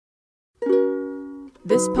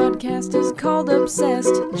This podcast is called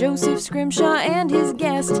Obsessed. Joseph Scrimshaw and his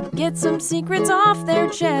guest get some secrets off their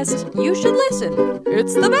chest. You should listen.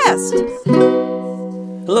 It's the best.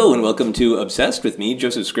 Hello and welcome to Obsessed with me,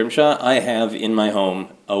 Joseph Scrimshaw. I have in my home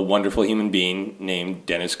a wonderful human being named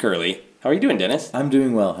Dennis Curley. How are you doing, Dennis? I'm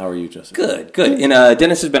doing well. How are you, Joseph? Good. And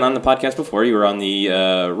Dennis has been on the podcast before. You were on the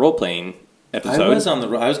role-playing episode.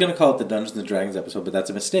 I was going to call it the Dungeons and Dragons episode, but that's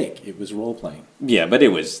a mistake. It was role-playing. Yeah, but it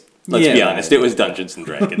was, let's be honest, it was Dungeons and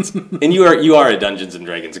Dragons. And you are a Dungeons and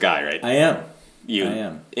Dragons guy, right? I am. I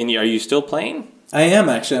am. And are you still playing? I am,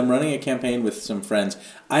 actually. I'm running a campaign with some friends.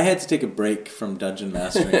 I had to take a break from dungeon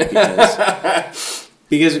mastering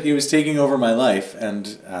because it was taking over my life,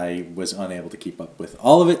 and I was unable to keep up with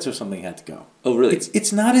all of it, so something had to go. Oh, really?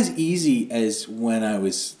 It's not as easy as when I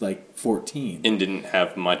was, 14. And didn't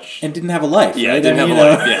have much... And didn't have a life, yeah, right? Didn't have a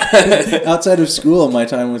life, yeah. Outside of school, my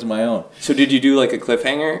time was my own. So did you do, a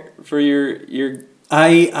cliffhanger for your...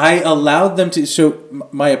 I allowed them to... So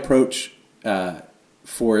my approach...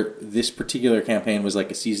 for this particular campaign was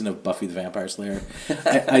like a season of Buffy the Vampire Slayer.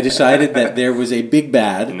 I decided that there was a big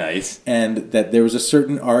bad. Nice. And that there was a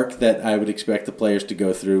certain arc that I would expect the players to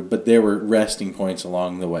go through, but there were resting points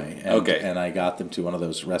along the way. And I got them to one of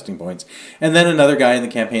those resting points. And then another guy in the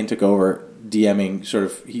campaign took over DMing,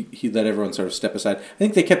 he let everyone sort of step aside. I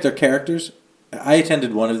think they kept their characters. I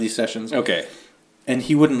attended one of these sessions. Okay. And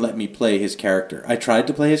he wouldn't let me play his character. I tried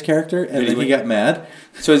to play his character, and then he got mad.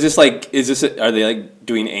 So is this are they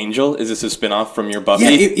doing Angel? Is this a spin-off from your Buffy?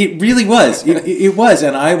 Yeah, it really was. It was,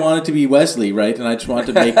 and I wanted to be Wesley, right? And I just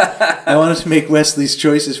wanted to make Wesley's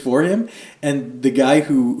choices for him. And the guy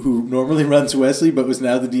who normally runs Wesley, but was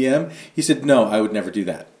now the DM, he said, "No, I would never do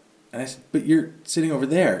that." And I said, "But you're sitting over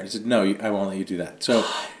there." He said, "No, I won't let you do that." So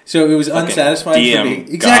it was unsatisfying DM for me.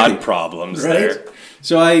 Exactly. God problems right? there.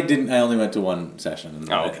 So I only went to one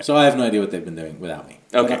session. Okay. So I have no idea what they've been doing without me.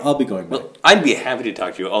 Okay. But I'll be going back. Well, I'd be happy to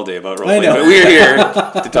talk to you all day about role-playing, but we're here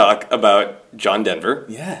to talk about John Denver.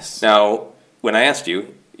 Yes. Now, when I asked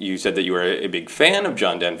you, you said that you were a big fan of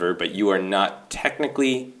John Denver, but you are not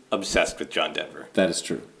technically obsessed with John Denver. That is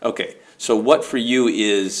true. Okay. So what for you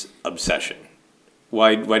is obsession?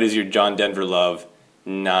 Why does your John Denver love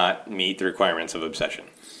not meet the requirements of obsession?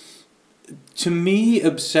 To me,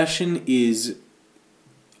 obsession is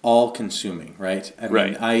all-consuming, right? I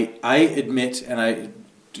mean, I admit, and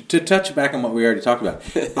to touch back on what we already talked about,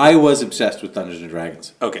 I was obsessed with Dungeons and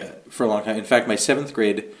Dragons. Okay. For a long time. In fact, my 7th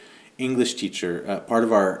grade English teacher, part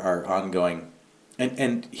of our ongoing,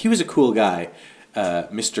 and he was a cool guy,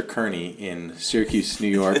 Mr. Kearney in Syracuse, New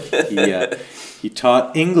York. He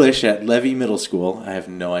taught English at Levy Middle School. I have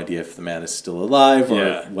no idea if the man is still alive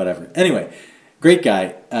or whatever. Anyway, great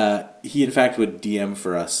guy. He, in fact, would DM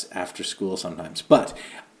for us after school sometimes. But...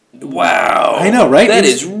 Wow. I know, right? That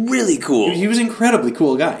is really cool. He was an incredibly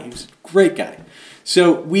cool guy. He was a great guy.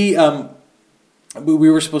 So we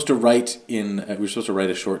were supposed to write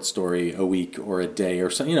a short story a week or a day or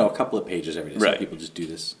something, a couple of pages every day. Some people just do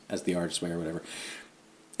this as the artist's way or whatever.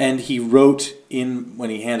 And he wrote when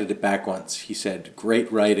he handed it back once, he said,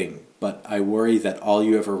 "Great writing, but I worry that all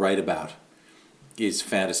you ever write about is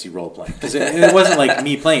fantasy role-playing." Because it wasn't like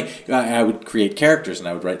me playing. I would create characters and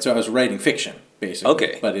I would write. So I was writing fiction, basically.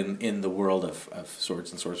 Okay. But in the world of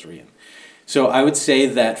swords and sorcery. And so I would say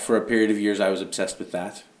that for a period of years I was obsessed with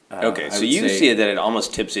that. Okay, so you see that it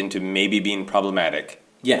almost tips into maybe being problematic.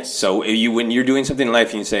 Yes. So when you're doing something in life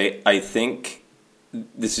and you say, "I think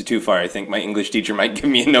this is too far. I think my English teacher might give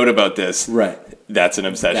me a note about this." Right. That's an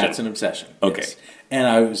obsession. That's an obsession. Okay. Yes. And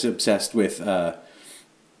I was obsessed with...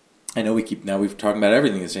 I know we've talking about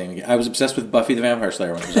everything the same again. I was obsessed with Buffy the Vampire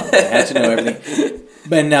Slayer when it was on. I had to know everything.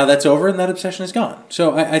 But now that's over and that obsession is gone.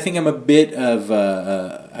 So I think I'm I have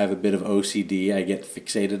a bit of OCD. I get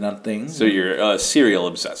fixated on things. So you're a serial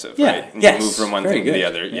obsessive, right? And yes. you move from one Very thing good. to the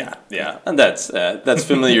other. Yeah. And that's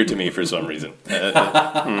familiar to me for some reason.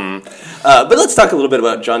 But let's talk a little bit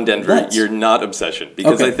about John Denver, your not obsession.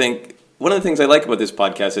 Because I think one of the things I like about this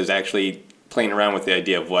podcast is actually playing around with the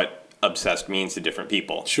idea of what obsessed means to different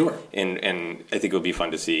people. Sure. And I think it would be fun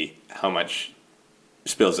to see how much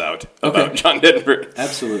spills out about John Denver.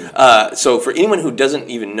 Absolutely. So for anyone who doesn't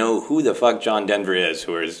even know who the fuck John Denver is,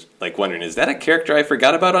 who is wondering, is that a character I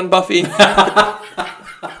forgot about on Buffy?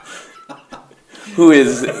 Who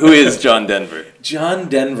is John Denver? John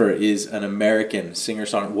Denver is an American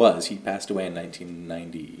singer-songwriter. He passed away in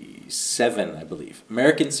 1997, I believe.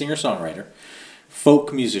 American singer-songwriter.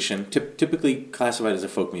 Folk musician, typically classified as a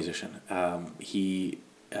folk musician. He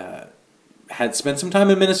had spent some time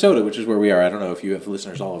in Minnesota, which is where we are. I don't know if you have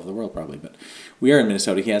listeners all over the world, probably, but we are in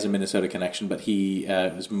Minnesota. He has a Minnesota connection, but he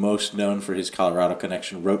was most known for his Colorado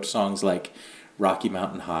connection. Wrote songs like Rocky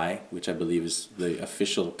Mountain High, which I believe is the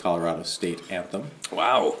official Colorado state anthem.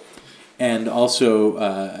 Wow. And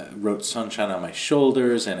also wrote Sunshine on My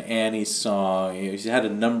Shoulders and Annie's Song. He's had a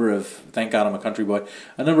number of, Thank God I'm a Country Boy,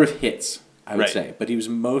 a number of hits, I would say. But he was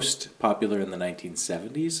most popular in the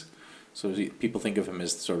 1970s. So people think of him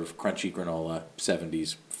as sort of crunchy granola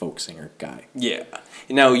 70s folk singer guy. Yeah.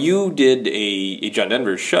 Now, you did a John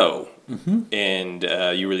Denver show, and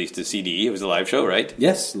you released a CD. It was a live show, right?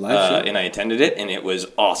 Yes, live show. And I attended it, and it was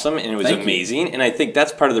awesome, and it was amazing. And I think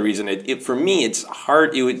that's part of the reason. For me, it's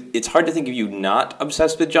hard. It's hard to think of you not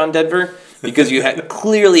obsessed with John Denver, because you had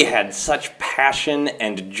clearly had such passion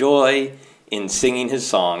and joy in singing his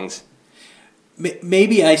songs.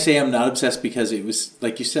 Maybe I say I'm not obsessed because it was,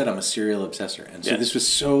 like you said, I'm a serial obsessor. And so this was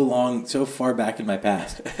so far back in my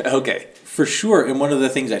past. Okay. For sure. And one of the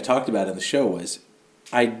things I talked about in the show was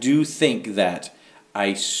I do think that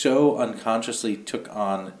I so unconsciously took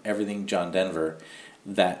on everything John Denver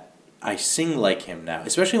that I sing like him now.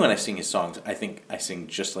 Especially when I sing his songs, I think I sing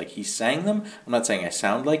just like he sang them. I'm not saying I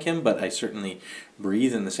sound like him, but I certainly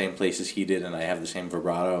breathe in the same places he did, and I have the same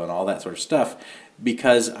vibrato and all that sort of stuff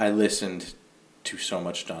because I listened to so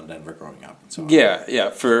much John Denver growing up and so on. Yeah.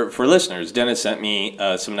 For listeners, Dennis sent me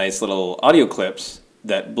some nice little audio clips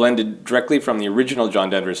that blended directly from the original John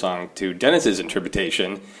Denver song to Dennis's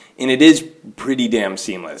interpretation, and it is pretty damn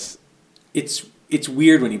seamless. It's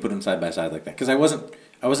weird when you put them side by side like that, because I wasn't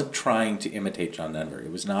trying to imitate John Denver.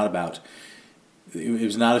 It was not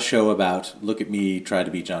a show about look at me try to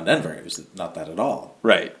be John Denver. It was not that at all.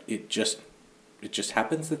 Right. It just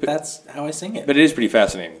happens that that's how I sing it. But it is pretty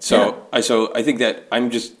fascinating. So I think that I'm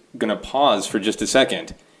just going to pause for just a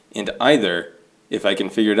second, and either, if I can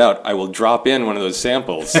figure it out, I will drop in one of those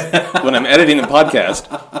samples when I'm editing the podcast,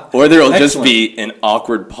 or there will just be an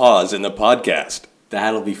awkward pause in the podcast.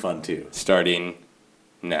 That'll be fun too. Starting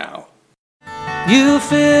now. You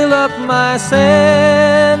fill up my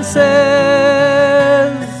senses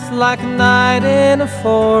like a night in a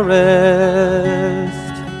forest,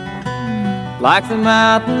 like the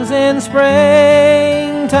mountains in springtime,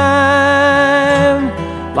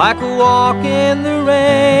 like a walk in the rain,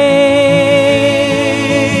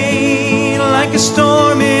 like a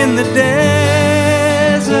storm in the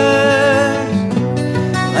desert,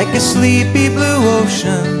 like a sleepy blue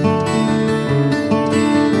ocean.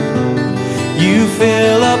 You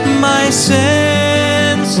fill up my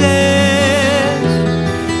senses,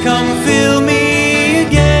 come fill me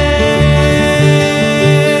again.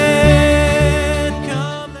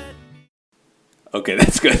 Come let me... Okay,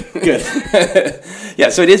 that's good. Good. Yeah,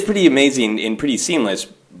 so it is pretty amazing and pretty seamless,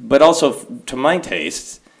 but also, to my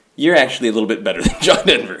tastes, you're actually a little bit better than John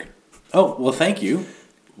Denver. Oh, well, thank you.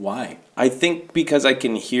 Why? I think because I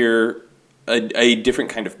can hear a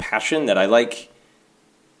different kind of passion that I like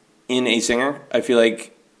in a singer. I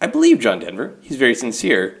believe John Denver. He's very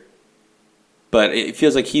sincere, but it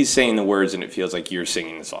feels like he's saying the words and it feels like you're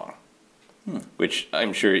singing the song, which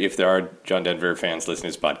I'm sure if there are John Denver fans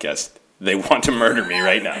listening to this podcast, they want to murder me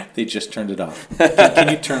right now. They just turned it off. Can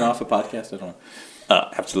you turn off a podcast? I don't know.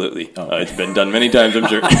 Absolutely. Oh. It's been done many times, I'm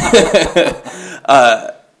sure.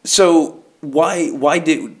 So why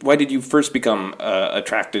did you first become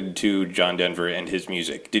attracted to John Denver and his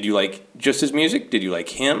music? Did you like just his music? Did you like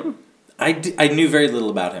him? I knew very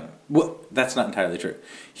little about him. Well, that's not entirely true.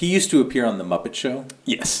 He used to appear on The Muppet Show.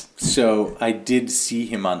 Yes. So I did see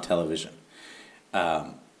him on television,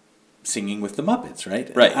 singing with the Muppets,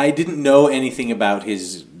 right? Right. I didn't know anything about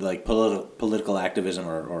his like political activism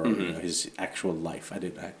or you know, his actual life.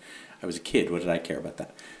 I was a kid. What did I care about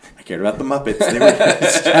that? I cared about the Muppets. They were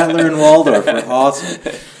Statler and Waldorf were awesome.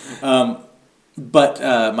 But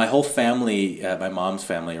my whole family, my mom's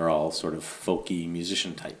family, are all sort of folky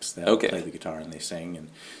musician types. They all play the guitar and they sing, and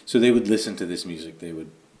so they would listen to this music. They would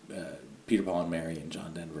Peter, Paul, and Mary, and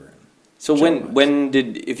John Denver. And so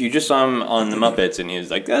if you just saw him on the Muppets and he was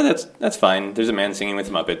like, that's fine. There's a man singing with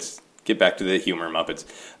Muppets. Get back to the humor, Muppets.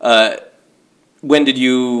 When did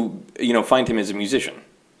you find him as a musician?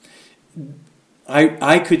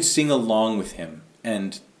 I could sing along with him,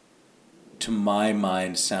 and to my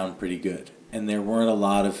mind, sound pretty good. And there weren't a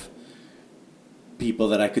lot of people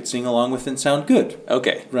that I could sing along with and sound good.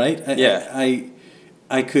 Okay. Right? I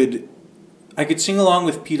could sing along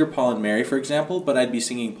with Peter, Paul, and Mary, for example, but I'd be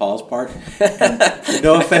singing Paul's part. And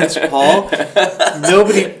no offense, Paul.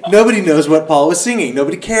 Nobody knows what Paul was singing.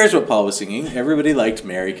 Nobody cares what Paul was singing. Everybody liked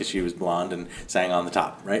Mary because she was blonde and sang on the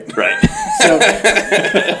top, right? Right.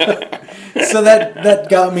 So that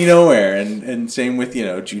got me nowhere. And same with,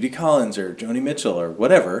 Judy Collins or Joni Mitchell or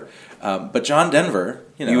whatever. But John Denver,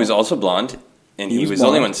 He was also blonde, and he was the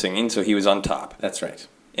only one singing, so he was on top. That's right.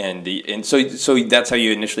 And so that's how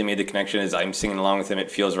you initially made the connection. Is I'm singing along with him.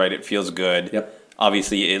 It feels right. It feels good. Yep.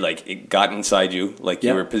 Obviously, it got inside you, like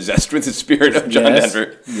you were possessed with the spirit of John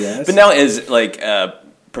Denver. Yes. But now, as like a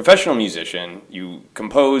professional musician, you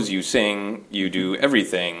compose, you sing, you do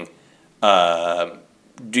everything.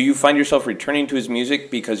 Do you find yourself returning to his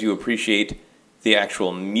music because you appreciate the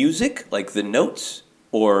actual music, like the notes,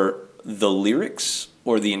 or the lyrics,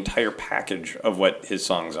 or the entire package of what his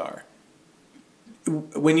songs are?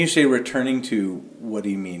 When you say returning to, what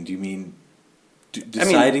do you mean? Do you mean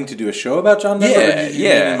deciding to do a show about John Denver? Or do you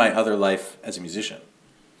mean in my other life as a musician?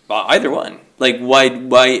 Either one. Like, why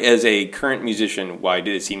as a current musician, why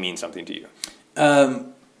does he mean something to you?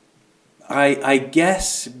 I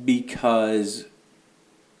guess because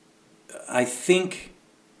I think,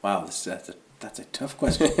 wow, that's a tough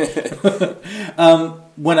question.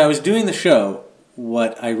 When I was doing the show,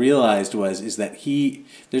 what I realized is that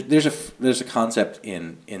there's a concept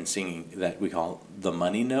in singing that we call the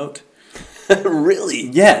money note. Really?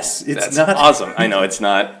 Yes, that's not awesome. I know it's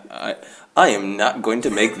not. I am not going to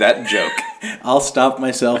make that joke. I'll stop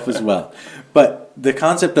myself as well. But the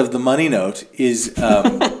concept of the money note is.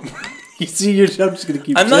 You see, I'm just going to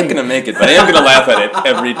keep. I'm not going to make it, but I am going to laugh at it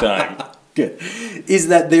every time. Good. Is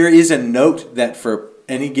that there is a note that for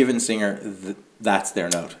any given singer, that's their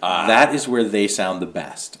note. That is where they sound the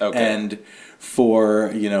best. Okay. And for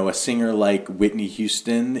a singer like Whitney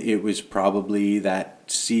Houston, it was probably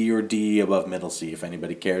that C or D above middle C, if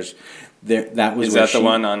anybody cares. That was. Is that the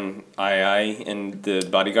one on I in the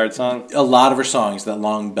Bodyguard song? A lot of her songs, that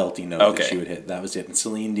long belty note that she would hit. That was it. And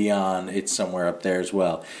Celine Dion, it's somewhere up there as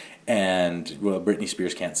well. And Britney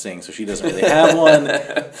Spears can't sing, so she doesn't really have one.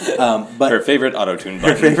 But her favorite auto-tune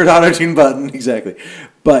button. Her favorite auto-tune button, exactly.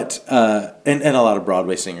 But and a lot of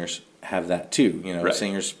Broadway singers have that too. Right.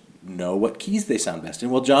 Singers know what keys they sound best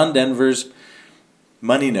in. Well, John Denver's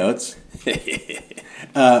money notes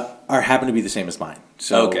happen to be the same as mine.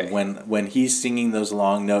 So when he's singing those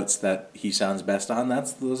long notes that he sounds best on,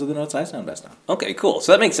 those are the notes I sound best on. Okay, cool.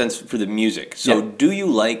 So that makes sense for the music. So do you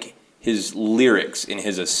like his lyrics in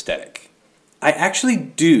his aesthetic? I actually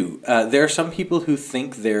do. There are some people who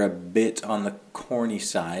think they're a bit on the corny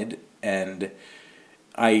side, and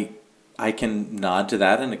I can nod to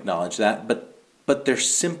that and acknowledge that, but they're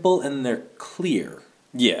simple and they're clear.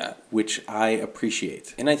 Yeah. Which I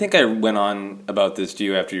appreciate. And I think I went on about this to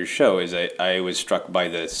you after your show, is I was struck by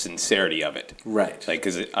the sincerity of it. Right. Like,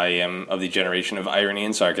 because I am of the generation of irony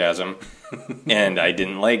and sarcasm, and I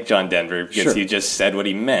didn't like John Denver because he just said what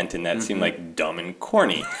he meant, and that seemed like dumb and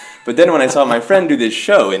corny. But then when I saw my friend do this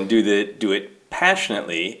show and do it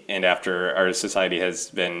passionately, and after our society has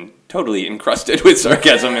been totally encrusted with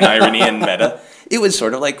sarcasm and irony and meta, it was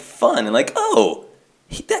sort of like fun and like,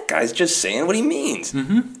 that guy's just saying what he means.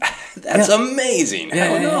 Mm-hmm. That's amazing.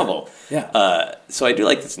 How novel. Yeah. So I do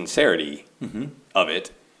like the sincerity of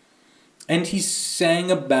it. And he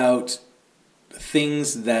sang about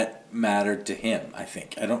things that mattered to him, I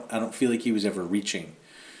think. I don't feel like he was ever reaching,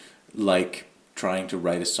 like trying to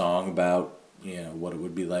write a song about, what it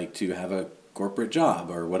would be like to have a corporate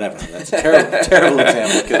job or whatever. That's a terrible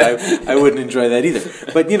example because I wouldn't enjoy that either.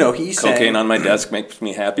 But he sang, cocaine on my desk makes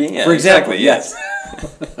me happy. Yeah, for example, yes.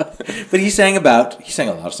 But he sang a lot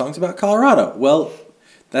of songs about Colorado. Well,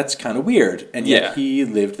 that's kind of weird, and yet he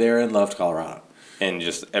lived there and loved Colorado. And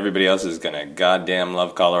just everybody else is gonna goddamn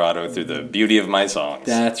love Colorado through the beauty of my songs.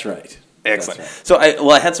 That's right. Excellent. That's So right.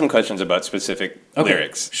 I had some questions about specific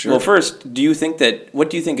lyrics. Sure. Well, first, what do you think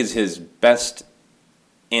is his best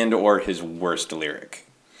and or his worst lyric?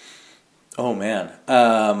 Oh, man.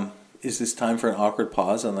 Is this time for an awkward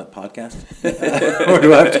pause on that podcast? Or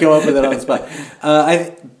do I have to come up with it on the spot?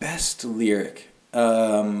 Best lyric.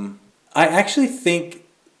 I actually think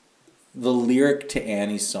the lyric to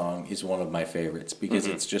Annie's song is one of my favorites because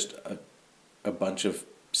it's just a bunch of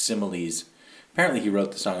similes. Apparently he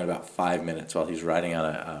wrote the song in about 5 minutes while he's riding on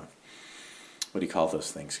a... what do you call those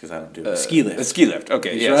things? Because I don't do it. A ski lift. A ski lift,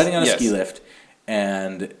 okay. He's riding on a ski lift,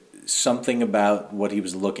 and something about what he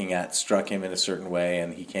was looking at struck him in a certain way,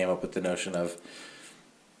 and he came up with the notion of,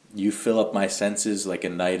 you fill up my senses like a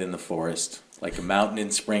night in the forest, like a mountain in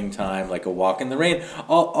springtime, like a walk in the rain.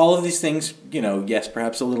 All of these things, yes,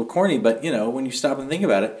 perhaps a little corny, but, when you stop and think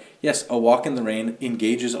about it, yes, a walk in the rain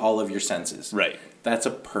engages all of your senses. Right. That's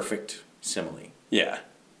a perfect simile. Yeah.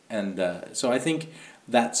 And so I think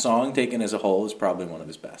that song taken as a whole is probably one of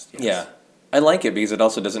his best. Yes. Yeah. I like it because it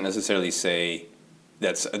also doesn't necessarily say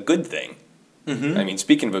that's a good thing. Mm-hmm. I mean,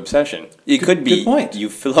 speaking of obsession, it could be good point. You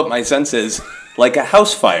fill up my senses like a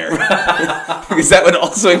house fire. Because that would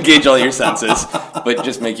also engage all your senses, but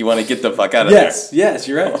just make you want to get the fuck out of there. Yes,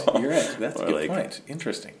 you're right. That's a good like, point.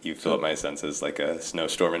 Interesting. You fill up my senses like a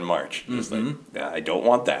snowstorm in March. Just like, I don't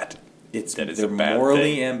want that. They're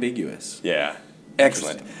morally ambiguous. Yeah.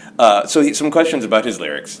 Excellent. So some questions about his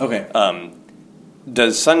lyrics. Okay.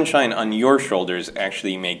 Does Sunshine on Your Shoulders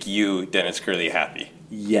actually make you, Dennis Curley, happy?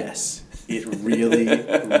 Yes. It really,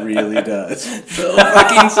 really does. So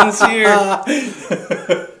fucking sincere.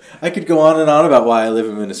 I could go on and on about why I live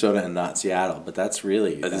in Minnesota and not Seattle, but that's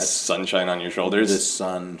really... That's sunshine on your shoulders? The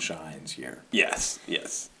sun shines here. Yes,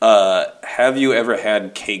 yes. Have you ever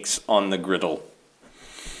had cakes on the griddle?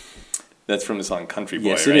 That's from the song Country Boy,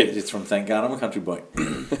 yes, right? Yes, it is. It's from Thank God I'm a Country Boy.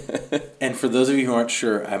 And for those of you who aren't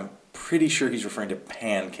sure, I'm pretty sure he's referring to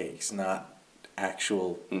pancakes, not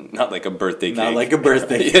actual... Not like a birthday cake. Not like a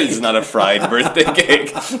birthday cake. It's not a fried birthday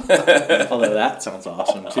cake. Although that sounds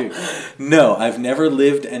awesome, too. No, I've never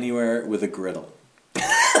lived anywhere with a griddle.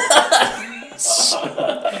 So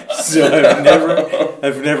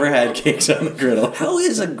I've never had cakes on the griddle. How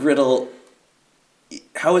is a griddle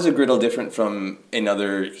different from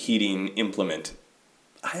another heating implement?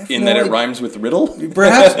 In that it rhymes with riddle?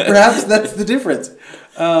 Perhaps that's the difference.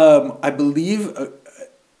 I believe...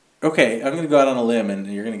 okay, I'm going to go out on a limb, and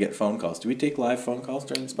you're going to get phone calls. Do we take live phone calls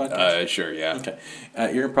during this podcast? Sure, yeah. Okay.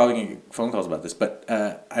 You're probably going to get phone calls about this, but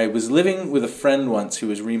I was living with a friend once who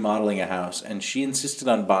was remodeling a house, and she insisted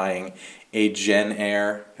on buying a Gen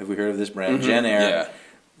Air, have we heard of this brand? Mm-hmm. Gen Air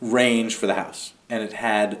range for the house. And it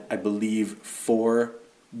had, I believe, 4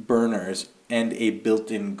 burners and a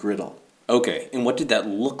built-in griddle. Okay, and what did that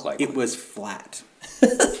look like? It was flat.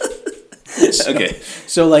 Okay.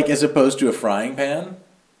 So, like, as opposed to a frying pan,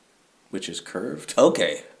 which is curved.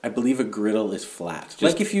 Okay. I believe a griddle is flat.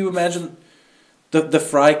 Like if you imagine the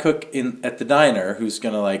fry cook at the diner who's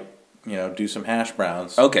going to do some hash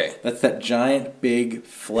browns. Okay. That's that giant, big,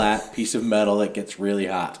 flat piece of metal that gets really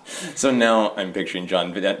hot. So now I'm picturing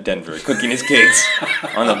John Denver cooking his cakes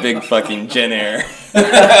on a big fucking Gen Air.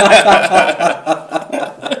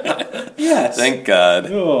 Yes. Thank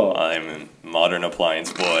God. Oh. I'm a modern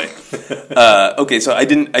appliance boy. Okay, so I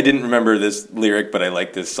didn't remember this lyric, but I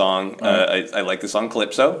like this song. I like the song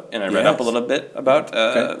Calypso, and I read up a little bit about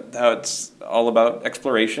how it's all about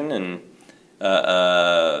exploration and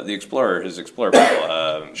the explorer, his explorer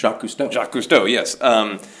pal, Jacques Cousteau. Jacques Cousteau, yes.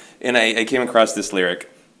 And I came across this lyric: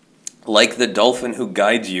 "Like the dolphin who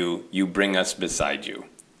guides you, you bring us beside you."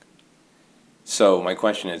 So my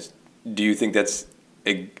question is, do you think that's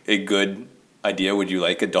a good idea? Would you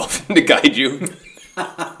like a dolphin to guide you?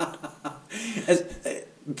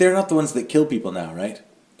 They're not the ones that kill people now, right?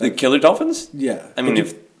 The killer dolphins? Yeah. I mean,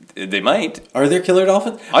 if they might. Are there killer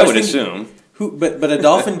dolphins? I would assume. But a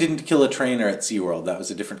dolphin didn't kill a trainer at SeaWorld. That was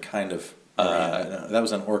a different kind of... that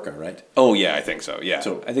was an orca, right? Oh, yeah, I think so, yeah.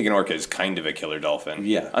 So, I think an orca is kind of a killer dolphin.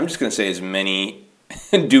 Yeah. I'm just going to say as many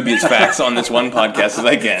dubious facts on this one podcast as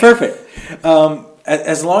I can. Perfect.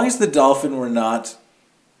 As long as the dolphin were not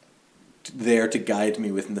there to guide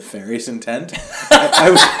me with nefarious intent,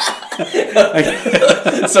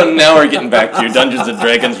 So now we're getting back to your Dungeons &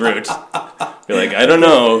 Dragons route. You're like, I don't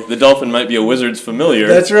know, the dolphin might be a wizard's familiar.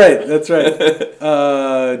 That's right.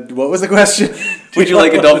 What was the question? Would you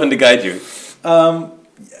like a dolphin to guide you?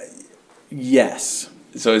 Yes.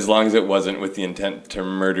 So as long as it wasn't with the intent to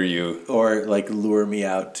murder you. Or lure me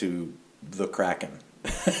out to the Kraken.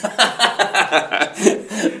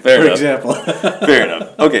 For example. Fair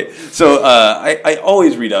enough. Okay, so I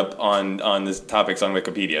always read up on these topics on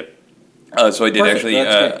Wikipedia. So I did actually.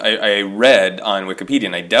 I read on Wikipedia,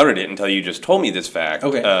 and I doubted it until you just told me this fact.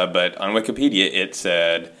 Okay. But on Wikipedia, it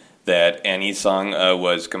said that Annie's song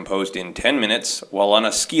was composed in 10 minutes while on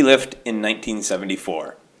a ski lift in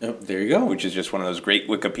 1974. Oh, there you go. Which is just one of those great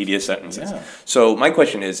Wikipedia sentences. Yeah. So my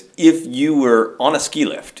question is, if you were on a ski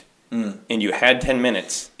lift and you had 10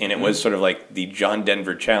 minutes, and it was sort of like the John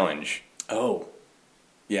Denver challenge. Oh,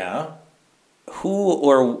 yeah. Who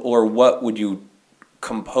or what would you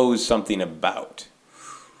compose something about?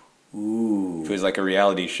 Ooh. If it was like a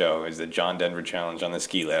reality show, is the John Denver challenge on the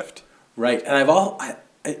ski lift. Right, and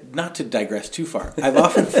not to digress too far, I've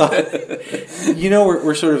often thought,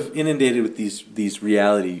 we're sort of inundated with these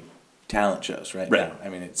reality talent shows right now. I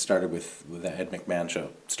mean, it started with the Ed McMahon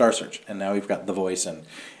show, Star Search, and now we've got The Voice and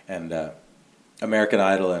American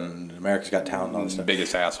Idol and America's Got Talent and all this stuff.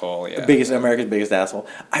 Biggest asshole, yeah. America's Biggest Asshole.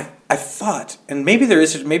 I've thought, and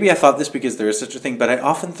maybe I thought this because there is such a thing, but I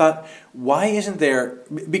often thought, why isn't there?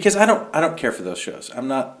 Because I don't care for those shows. I'm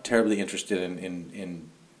not terribly interested in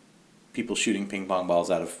people shooting ping pong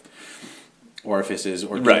balls out of orifices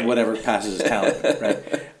or doing whatever passes as talent, right?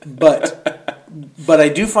 But But I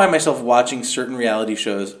do find myself watching certain reality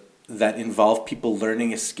shows that involve people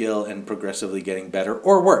learning a skill and progressively getting better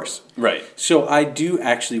or worse. Right. So I do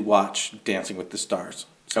actually watch Dancing with the Stars.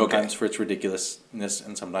 Sometimes for its ridiculousness,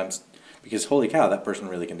 and sometimes because holy cow, that person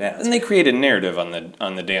really can dance. And they create a narrative on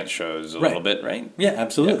the dance shows a little bit, right? Yeah,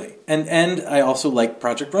 absolutely. Yeah. And I also like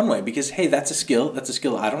Project Runway because hey, that's a skill. That's a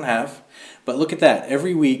skill I don't have. But look at that.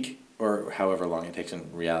 Every week, or however long it takes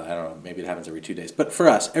in reality, I don't know, maybe it happens every 2 days. But for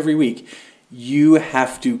us, every week, you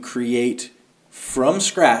have to create from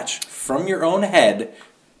scratch, from your own head,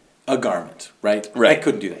 a garment, right? I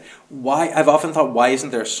couldn't do that. Why? I've often thought, why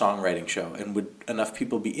isn't there a songwriting show? And would enough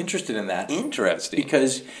people be interested in that? Interesting.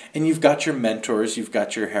 Because, and you've got your mentors, you've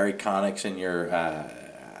got your Harry Connicks and your,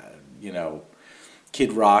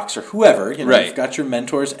 Kid Rocks or whoever. You've got your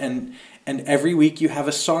mentors, and every week you have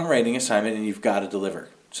a songwriting assignment and you've got to deliver.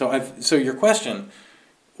 So your question,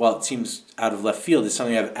 while it seems out of left field, is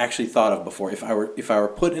something I've actually thought of before. If I were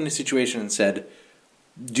put in a situation and said,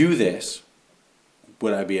 do this,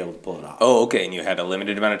 would I be able to pull it off? Oh, okay, and you had a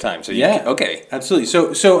limited amount of time. So okay. Absolutely.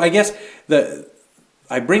 So I guess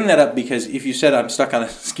I bring that up because if you said I'm stuck on a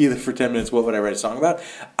ski lift for 10 minutes, what would I write a song about?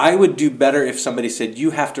 I would do better if somebody said,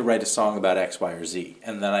 you have to write a song about X, Y, or Z,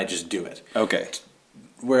 and then I just do it. Okay.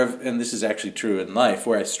 And this is actually true in life,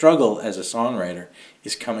 where I struggle as a songwriter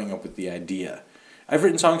is coming up with the idea. I've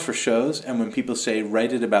written songs for shows, and when people say,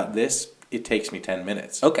 write it about this, it takes me 10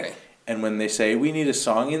 minutes. Okay. And when they say, we need a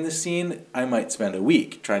song in this scene, I might spend a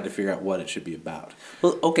week trying to figure out what it should be about.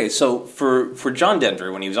 Well, okay, so for John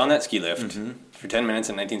Denver, when he was on that ski lift for 10 minutes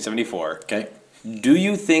in 1974, do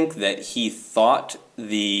you think that he thought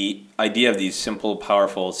the idea of these simple,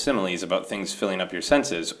 powerful similes about things filling up your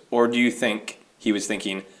senses, or do you think he was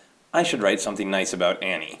thinking, I should write something nice about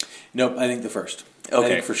Annie? Nope, I think the first. Okay. I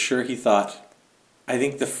think for sure he thought,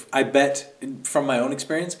 I bet from my own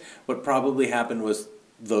experience, what probably happened was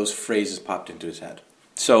those phrases popped into his head.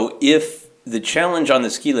 So if the challenge on the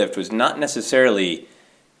ski lift was not necessarily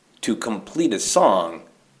to complete a song,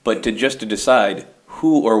 but to decide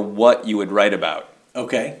who or what you would write about.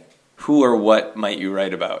 Okay. Who or what might you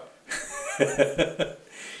write about?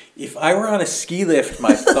 If I were on a ski lift,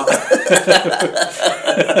 my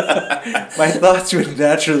thoughts would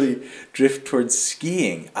naturally drift towards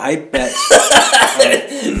skiing. I bet.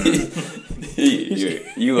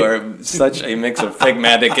 You are such a mix of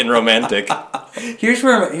pragmatic and romantic. Here's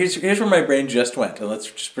where my brain just went, and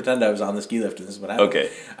let's just pretend I was on the ski lift and this is what happened.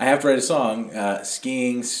 Okay. I have to write a song,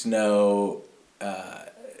 skiing, snow,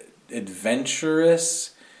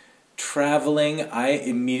 adventurous, traveling. I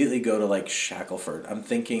immediately go to like Shackelford. I'm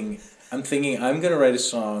thinking I'm going to write a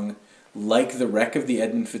song like The Wreck of the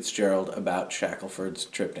Edmund Fitzgerald about Shackelford's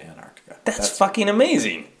trip to Antarctica. That's fucking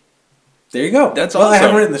amazing. There you go. That's awesome. Well, I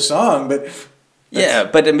haven't written the song, but yeah,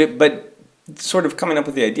 but sort of coming up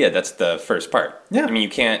with the idea, that's the first part. Yeah. I mean, you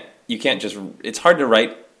can't just, it's hard to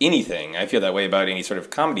write anything. I feel that way about any sort of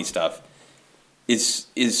comedy stuff. It's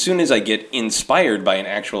as soon as I get inspired by an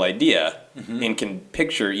actual idea and can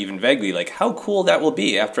picture even vaguely like how cool that will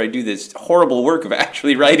be after I do this horrible work of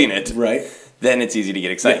actually writing it. Right. Then it's easy to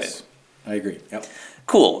get excited. Yes, I agree. Yep.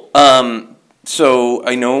 Cool. So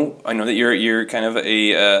I know that you're kind of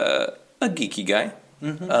a geeky guy.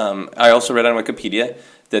 I also read on Wikipedia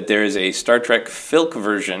that there is a Star Trek Filk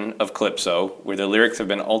version of Calypso where the lyrics have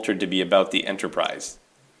been altered to be about the Enterprise.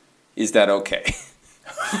 Is that okay?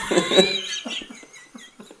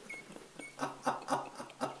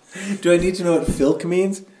 Do I need to know what filk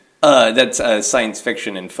means? That's science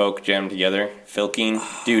fiction and folk jammed together. Filking.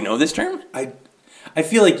 Do you know this term? I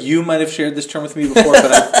feel like you might have shared this term with me before,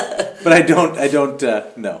 but I don't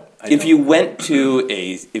know. If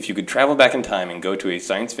you could travel back in time and go to a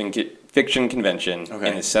science fiction convention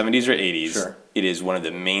in the 70s or 80s, it is one of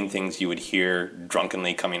the main things you would hear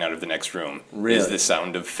drunkenly coming out of the next room. Really? Is the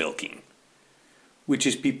sound of filking. Which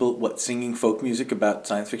is people, singing folk music about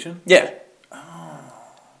science fiction? Yeah.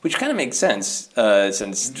 Which kind of makes sense,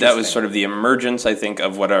 since that was sort of the emergence, I think,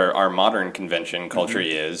 of what our modern convention culture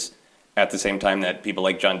is, at the same time that people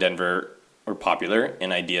like John Denver were popular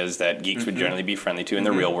in ideas that geeks would generally be friendly to in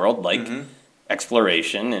the real world, like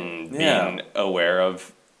exploration and being aware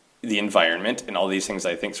of the environment and all these things,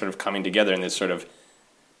 I think, sort of coming together in this sort of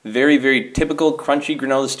very, very typical crunchy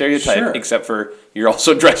granola stereotype, except for you're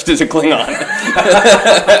also dressed as a Klingon.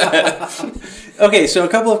 Okay, so a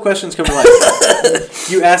couple of questions come to mind.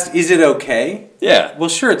 You asked, is it okay? Yeah. Well,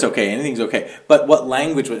 sure, it's okay. Anything's okay. But what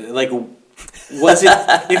language was it? Like, was it...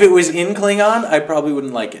 if it was in Klingon, I probably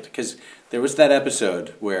wouldn't like it. Because there was that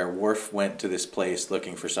episode where Worf went to this place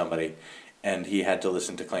looking for somebody, and he had to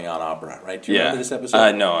listen to Klingon opera, right? Do you remember this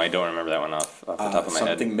episode? No, I don't remember that one off the top of my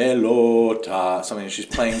head. Something melota, something she's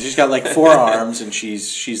playing. She's got like 4 arms, and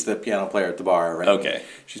she's the piano player at the bar, right? Okay. And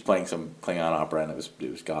she's playing some Klingon opera, and it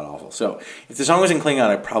was god awful. So if the song was in Klingon,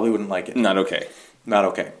 I probably wouldn't like it. Not okay. Not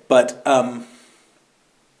okay. But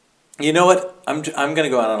you know what? I'm going to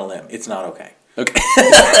go out on a limb. It's not okay. Okay.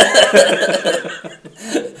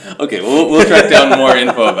 Okay, we'll track down more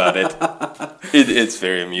info about it. It's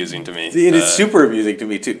very amusing to me. It is super amusing to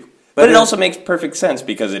me too. But it also makes perfect sense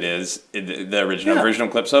because the original version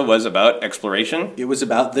of Calypso was about exploration. It was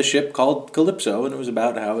about the ship called Calypso, and it was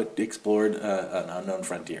about how it explored an unknown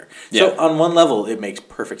frontier. So on one level, it makes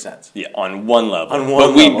perfect sense. Yeah, on one level.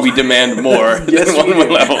 But we demand more than one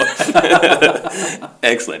level.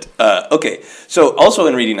 Excellent. Okay, so also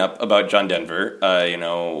in reading up about John Denver,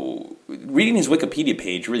 reading his Wikipedia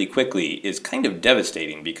page really quickly is kind of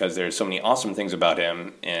devastating because there's so many awesome things about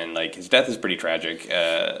him, and like his death is pretty tragic.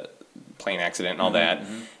 Plane accident and all that,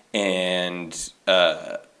 and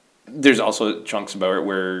there's also chunks about it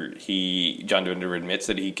where John Denver admits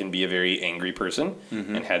that he can be a very angry person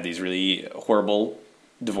and had these really horrible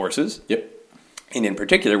divorces. Yep. And in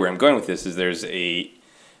particular, where I'm going with this is there's a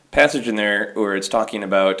passage in there where it's talking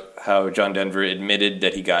about how John Denver admitted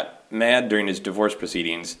that he got mad during his divorce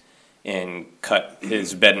proceedings and cut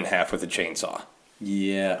his bed in half with a chainsaw.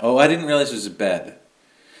 Yeah. Oh, I didn't realize it was a bed.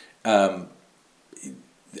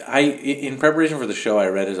 In preparation for the show, I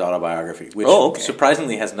read his autobiography, which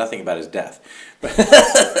surprisingly has nothing about his death. But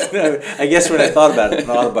I guess when I thought about it, an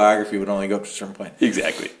autobiography would only go up to a certain point.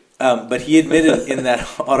 Exactly. But he admitted in that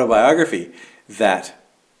autobiography that,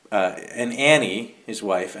 and Annie, his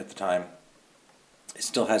wife at the time,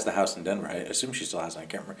 still has the house in Denver. I assume she still has it. I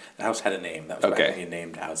can't remember. The house had a name. That was back when he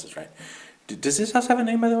named houses, right? Does this house have a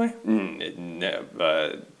name, by the way? No,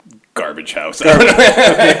 Garbage House.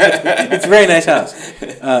 It's a very nice house.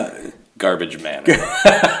 Garbage Manor.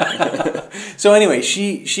 So anyway,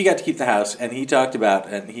 she got to keep the house, and he talked about,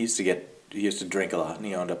 and he used to drink a lot, and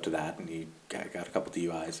he owned up to that, and he got a couple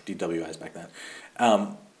DWIs back then.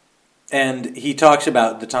 And he talks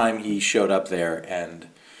about the time he showed up there, and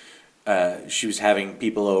she was having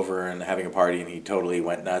people over and having a party, and he totally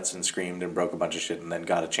went nuts and screamed and broke a bunch of shit and then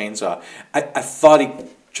got a chainsaw. I thought he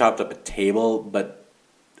chopped up a table, but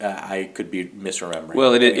I could be misremembering.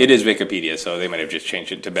 Well, it is Wikipedia, so they might have just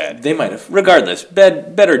changed it to bed. They might have. Regardless,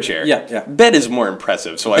 bed or chair. Yeah. Bed is more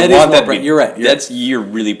impressive, so bed I want that. You're right. You're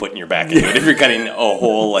really putting your back into it if you're cutting a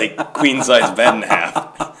whole queen size bed in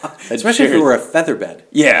half. Especially if it were a feather bed.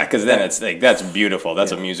 Yeah, because then it's that's beautiful.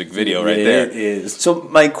 That's a music video right there. It is. So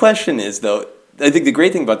my question is, though, I think the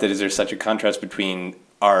great thing about that is there's such a contrast between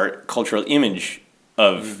our cultural image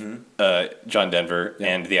of John Denver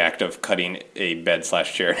and the act of cutting a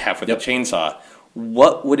bed/chair in half with a chainsaw.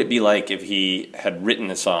 What would it be like if he had written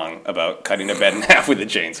a song about cutting a bed in half with a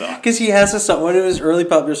chainsaw? Because he has a song. One of his early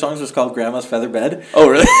popular songs was called "Grandma's Feather Bed." Oh,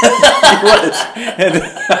 really? It was.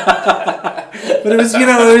 But it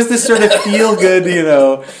was this sort of feel good,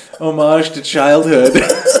 homage to childhood.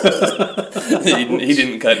 He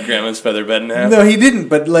didn't cut Grandma's feather bed in half. No, he didn't.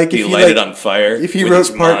 But if he lighted it on fire. If he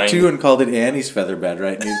wrote part 2 and called it Annie's Feather Bed,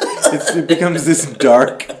 right? It becomes this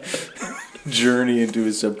dark journey into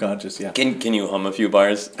his subconscious. Yeah. Can you hum a few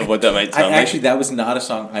bars of what that might sound like? Actually, that was not a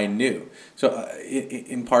song I knew. So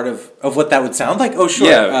in part of what that would sound like. Oh, sure.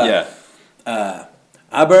 Yeah.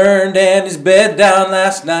 I burned Annie's bed down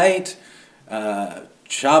last night.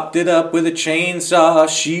 Chopped it up with a chainsaw.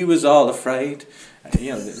 She was all afraid.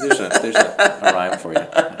 There's a rhyme for you.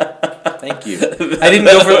 Thank you. Didn't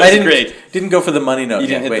go for the money note. You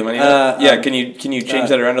didn't hit the money note. Can you change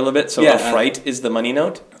that around a little bit? So a fright is the money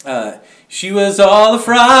note. She was all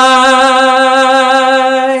afright.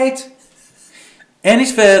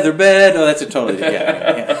 Annie's feather bed. Oh, that's a totally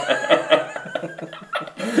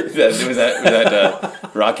Was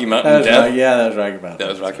that Rocky Mountain Death? That was Rocky Mountain. That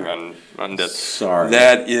was Rocky Mountain Death. Sorry.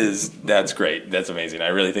 That's great. That's amazing. I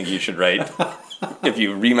really think you should write, if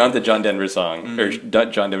you remount the John Denver song, or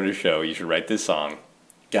John Denver show, you should write this song.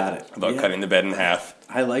 Got it. About cutting the bed in half.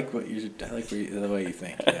 I like the way you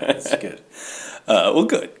think. Yeah, that's good. Well,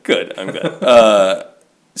 good. I'm good.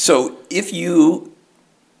 So if you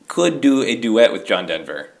could do a duet with John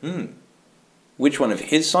Denver, which one of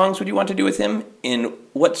his songs would you want to do with him? And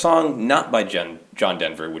what song not by John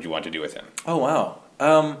Denver would you want to do with him? Oh, wow.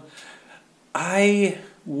 I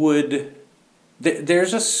would...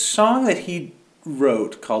 There's a song that he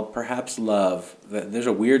wrote called Perhaps Love. There's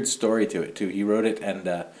a weird story to it, too. He wrote it,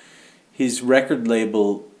 and his record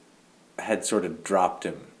label had sort of dropped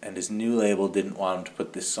him, and his new label didn't want him to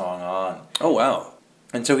put this song on. Oh, wow.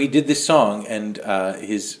 And so he did this song, and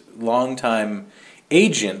his longtime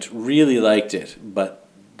agent really liked it, but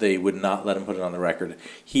they would not let him put it on the record.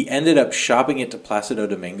 He ended up shopping it to Placido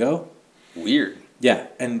Domingo. Weird. Yeah,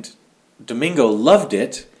 and Domingo loved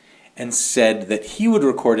it and said that he would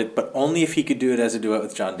record it, but only if he could do it as a duet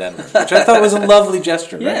with John Denver, which I thought was a lovely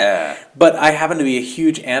gesture. Right? Yeah. But I happen to be a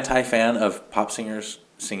huge anti-fan of pop singers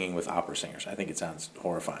singing with opera singers. I think it sounds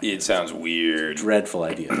horrifying. It sounds weird. Dreadful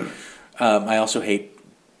idea. I also hate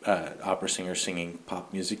opera singers singing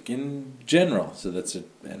pop music in general. So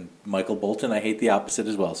and Michael Bolton, I hate the opposite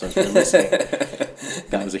as well. So if you're listening,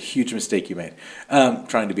 that was a huge mistake you made,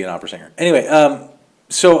 trying to be an opera singer. Anyway,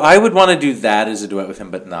 so I would want to do that as a duet with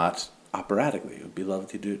him, but not operatically. It would be lovely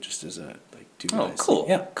to do it just as a two guys. Oh, cool.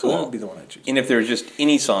 Yeah, cool. So that would be the one I choose. And if there was just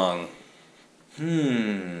any song,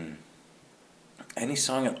 any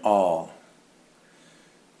song at all.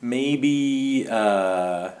 Maybe.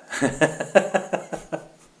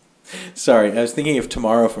 Sorry, I was thinking of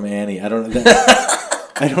Tomorrow from Annie. I don't know.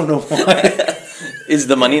 I don't know why. Is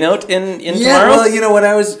the money note in yeah, Tomorrow? Well, when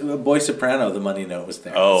I was a boy soprano, the money note was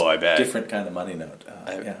there. Oh, I bet. Different kind of money note.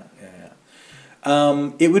 Yeah.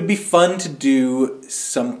 It would be fun to do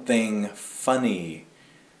something funny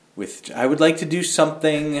with. I would like to do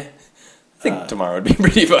something. I think Tomorrow would be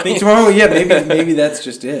pretty funny. I think Tomorrow, yeah, maybe that's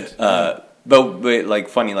just it. But like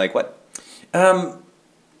funny, like what?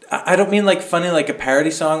 I don't mean like funny, like a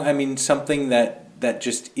parody song. I mean something that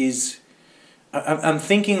just is. I'm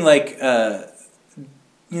thinking like.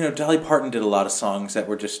 Dolly Parton did a lot of songs that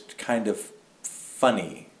were just kind of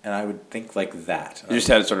funny, and I would think like that. You just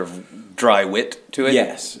had a sort of dry wit to it?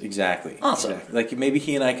 Yes, exactly. Awesome. Exactly. Like maybe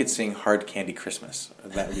he and I could sing Hard Candy Christmas.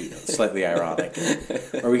 That would be slightly ironic.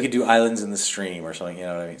 Or we could do Islands in the Stream or something, you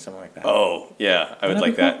know what I mean? Something like that. Oh, yeah, I would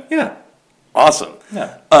like that. Yeah. Awesome.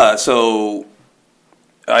 Yeah. So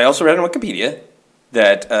I also read on Wikipedia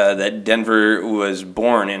that Denver was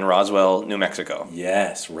born in Roswell, New Mexico.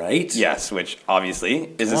 Yes, right? Yes, which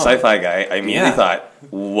obviously is a sci-fi guy. I immediately thought,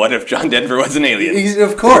 what if John Denver was an alien?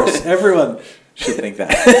 Of course, everyone should think that.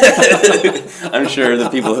 I'm sure the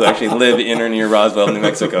people who actually live in or near Roswell, New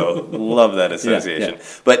Mexico, love that association. Yeah.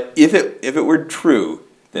 But if it were true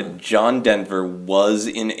that John Denver was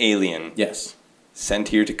an alien, yes, sent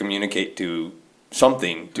here to communicate to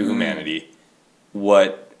something to humanity,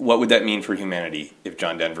 what would that mean for humanity if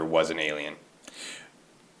John Denver was an alien?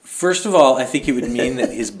 First of all, I think it would mean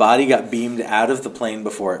that his body got beamed out of the plane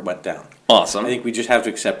before it went down. Awesome. I think we just have to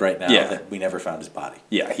accept right now that we never found his body.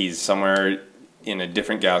 Yeah, he's somewhere in a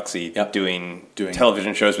different galaxy doing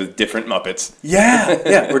television shows with different Muppets.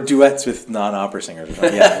 Yeah, or duets with non-opera singers or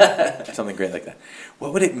something. Yeah, something great like that.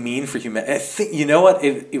 What would it mean for humanity? I think, you know what?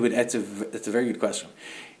 It would. It's a very good question.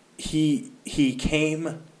 He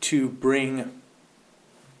came to bring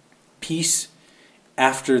peace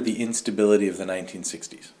after the instability of the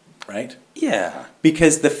 1960s, right? Yeah.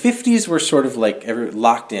 Because the 50s were sort of like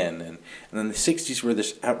locked in, and then the 60s were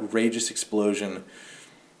this outrageous explosion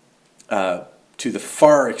to the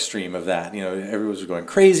far extreme of that. Everyone was going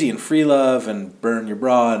crazy and free love and burn your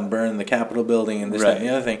bra and burn the Capitol building and this, that, and the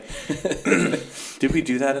other thing. Did we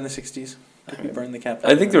do that in the 60s? Did we burn the Capitol?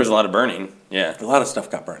 I think there was a lot of burning, yeah. A lot of stuff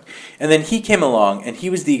got burned. And then he came along, and he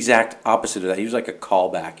was the exact opposite of that. He was like a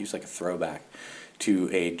callback. He was like a throwback to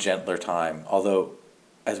a gentler time. Although,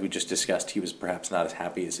 as we just discussed, he was perhaps not as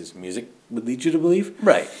happy as his music would lead you to believe.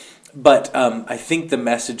 Right. But I think the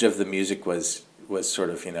message of the music was sort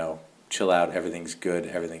of, chill out, everything's good,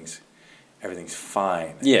 everything's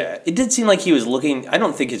fine. Yeah, it did seem like he was looking. I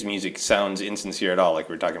don't think his music sounds insincere at all, like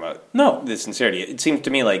we were talking about. No. The sincerity. It seems to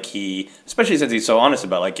me like he, especially since he's so honest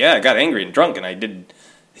about, like, yeah, I got angry and drunk and I did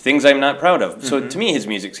things I'm not proud of. Mm-hmm. So to me, his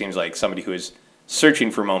music seems like somebody who is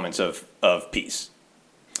searching for moments of peace.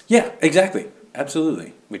 Yeah, exactly.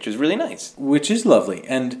 Absolutely. Which is really nice. Which is lovely.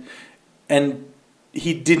 And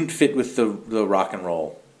he didn't fit with the rock and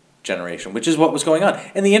roll generation, which is what was going on.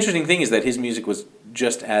 And the interesting thing is that his music was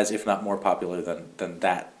just as, if not more popular than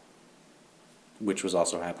that, which was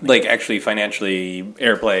also happening. Like actually financially,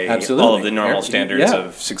 airplay, absolutely. All of the normal standards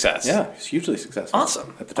of success. Yeah, it's hugely successful.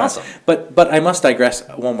 Awesome. At the time. Awesome. But I must digress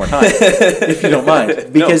one more time, if you don't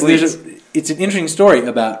mind. Because it's an interesting story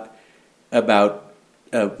about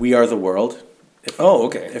We Are the World.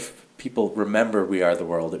 If people remember We Are the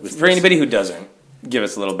World, it was for anybody who doesn't. Give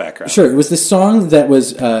us a little background. Sure. It was this song that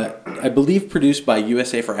was, I believe, produced by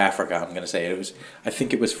USA for Africa. I'm going to say I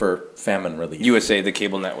think it was for famine relief. USA, the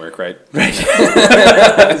cable network, right? Right.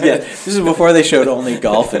 Yeah. This is before they showed only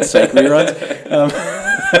golf and psych reruns.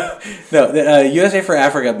 No, USA for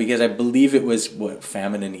Africa, because I believe it was,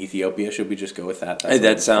 famine in Ethiopia. Should we just go with that?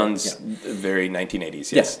 That sounds very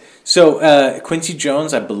 1980s, yes. Yeah. So Quincy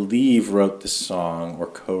Jones, I believe, wrote the song or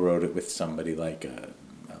co-wrote it with somebody like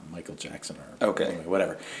Michael Jackson or anyway,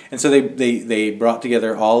 whatever. And so they brought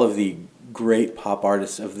together all of the great pop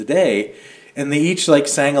artists of the day, and they each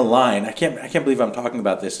sang a line. I can't believe I'm talking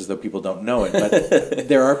about this as though people don't know it, but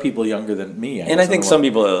there are people younger than me. I think some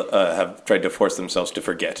people have tried to force themselves to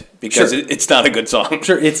forget because it's not a good song.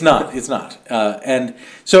 Sure, it's not. And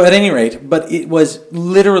so at any rate, but it was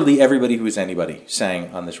literally everybody who was anybody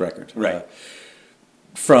sang on this record. Right.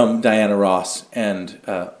 From Diana Ross and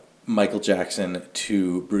Michael Jackson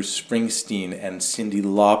to Bruce Springsteen and Cyndi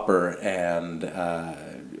Lauper and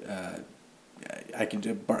I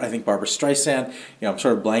think Barbara Streisand. I'm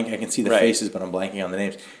sort of blanking. I can see the faces, but I'm blanking on the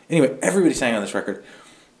names. Anyway, everybody sang on this record,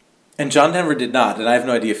 and John Denver did not. And I have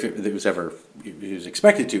no idea if it was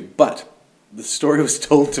expected to. But the story was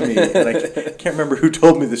told to me, and I can't remember who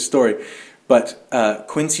told me this story. But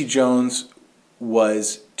Quincy Jones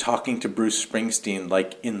was talking to Bruce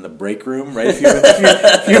Springsteen in the break room, right?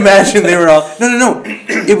 If you imagine, they were all no.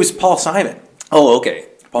 It was Paul Simon. Oh, okay.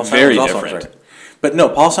 Paul Simon very was also different. But no,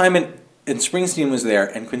 Paul Simon and Springsteen was there,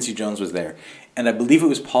 and Quincy Jones was there, and I believe it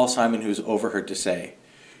was Paul Simon who was overheard to say,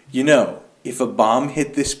 if a bomb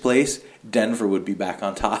hit this place, Denver would be back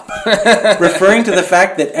on top, referring to the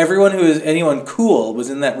fact that anyone cool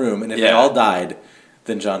was in that room, and if they all died,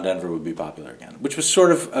 then John Denver would be popular again, which was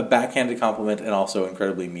sort of a backhanded compliment and also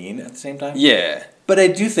incredibly mean at the same time. Yeah. But I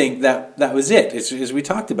do think that was it. As we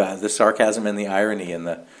talked about, the sarcasm and the irony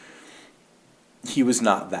and he was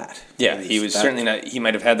not that. Yeah, he was certainly not. He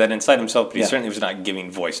might have had that inside himself, but he certainly was not giving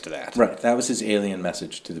voice to that. Right. That was his alien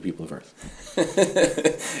message to the people of Earth.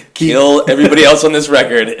 Kill everybody else on this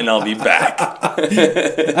record, and I'll be back.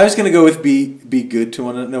 I was going to go with be good to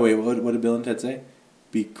one another. No, wait. What did Bill and Ted say?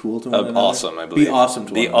 Be cool to one another. Awesome, I believe. Be awesome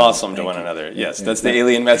to one another. Be awesome to one another. Yes, that's the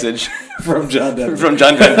alien message from John Denver. From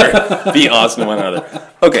John Denver. Be awesome to one another.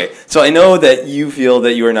 Okay, so I know that you feel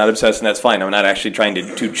that you are not obsessed, and that's fine. I'm not actually trying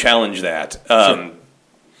to challenge that. Sure.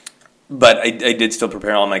 But I did still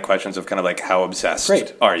prepare all my questions of kind of how obsessed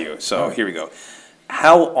are you? So here we go.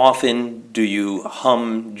 How often do you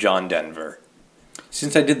hum John Denver?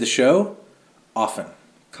 Since I did the show, often.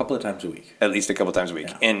 A couple of times a week. At least a couple of times a week.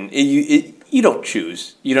 Yeah. And you don't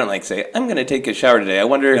choose. You don't say, I'm going to take a shower today. I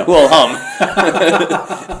wonder who will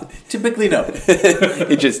hum. Typically, no.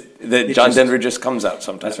 John Denver just comes out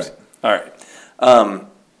sometimes. That's right. All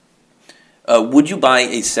right. Would you buy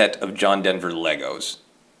a set of John Denver Legos?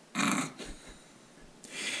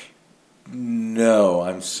 No,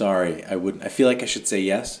 I'm sorry. I wouldn't. I feel like I should say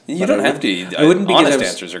yes. You don't have to. I wouldn't, because honest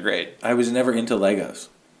answers are great. I was never into Legos.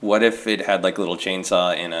 What if it had a little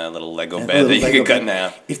chainsaw in a little Lego bed that you could cut in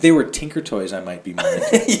half? If they were Tinker Toys, I might be more into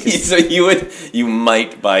it. So you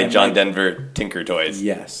might buy John Denver Tinker Toys.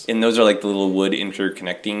 Yes. And those are the little wood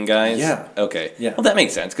interconnecting guys? Yeah. Okay. Yeah. Well, that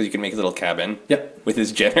makes sense because you can make a little cabin. Yep. With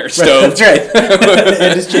his Jenner stove. That's right.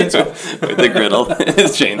 And his chainsaw. With the griddle and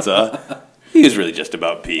his chainsaw. He was really just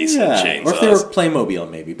about peace and chainsaws. Or if they were Playmobil,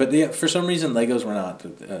 maybe. But for some reason, Legos were not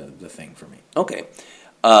the thing for me. Okay.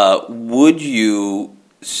 Would you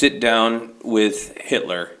sit down with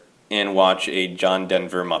Hitler and watch a John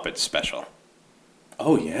Denver Muppets special?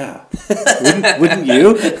 Oh, yeah. Wouldn't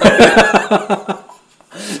you?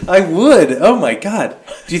 I would. Oh, my God.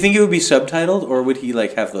 Do you think it would be subtitled, or would he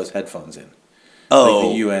have those headphones in?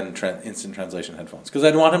 Oh. The UN instant translation headphones. Because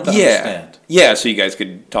I'd want him to understand. Yeah, so you guys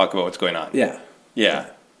could talk about what's going on. Yeah.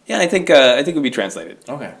 Yeah, I think it would be translated.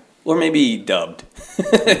 Okay. Or maybe dubbed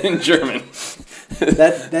in German.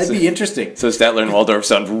 That'd be interesting. So Statler and Waldorf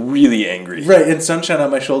sound really angry. Right, and Sunshine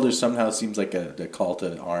on My Shoulders somehow seems like a call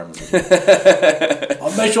to arms.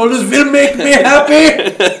 On my shoulders will make me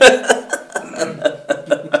happy!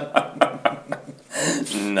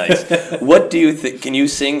 Nice. What do you think? Can you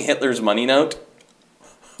sing Hitler's Money Note?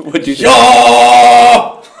 Would you?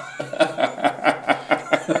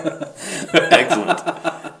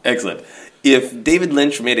 Excellent. If David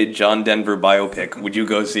Lynch made a John Denver biopic, would you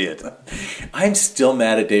go see it? I'm still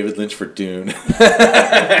mad at David Lynch for Dune.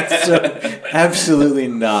 So, absolutely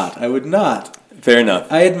not. I would not. Fair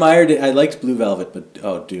enough. I admired it. I liked Blue Velvet, but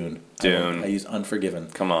Dune. I use Unforgiven.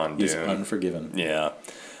 Come on, Dune. Use Unforgiven. Yeah,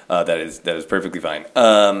 that is perfectly fine.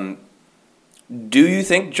 Do you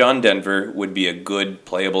think John Denver would be a good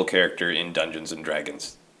playable character in Dungeons and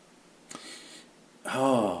Dragons?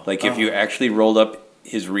 Oh, if you actually rolled up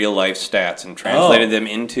his real life stats and translated them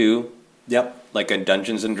into a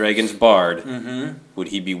Dungeons and Dragons bard, would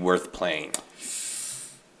he be worth playing?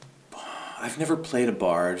 I've never played a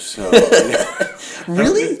bard, so...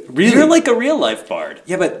 Really? Really? You're like a real-life bard.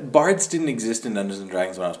 Yeah, but bards didn't exist in Dungeons &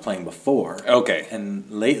 Dragons when I was playing before. Okay. And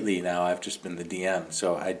lately now I've just been the DM,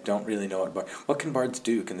 so I don't really know what can bards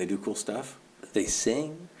do? Can they do cool stuff? They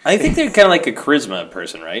sing? I think they're kind of like a charisma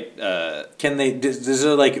person, right? Can they... Is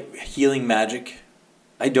there, like, healing magic?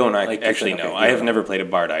 I don't Like, actually okay, know. I have never played a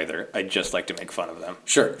bard either. I just like to make fun of them.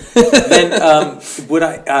 Sure. Then, would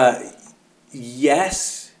I...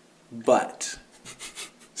 yes, but...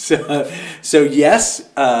 So yes,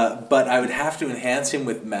 but I would have to enhance him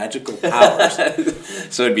with magical powers.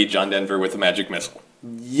 So it'd be John Denver with a magic missile.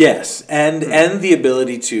 Yes, and the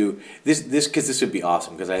ability to this would be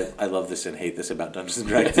awesome because I love this and hate this about Dungeons and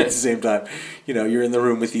Dragons at the same time. You know, you're in the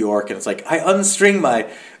room with the orc and it's like I unstring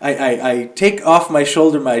I take off my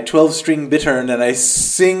shoulder my 12-string bittern and I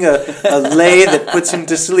sing a lay that puts him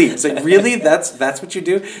to sleep. It's like really that's what you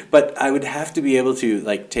do. But I would have to be able to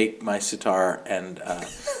like take my sitar and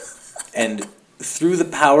through the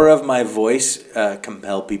power of my voice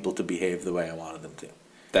compel people to behave the way I wanted them to.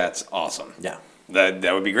 That's awesome. Yeah.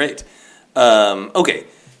 That would be great. Okay,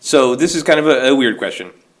 so this is kind of a weird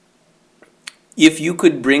question. If you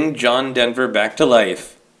could bring John Denver back to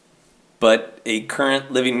life, but a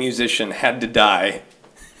current living musician had to die,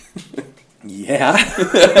 yeah,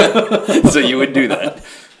 so you would do that.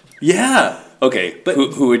 Yeah. Okay, but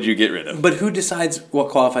who would you get rid of? But who decides what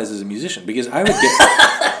qualifies as a musician? Because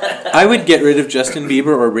I would get rid of Justin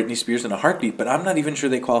Bieber or Britney Spears in a heartbeat, but I'm not even sure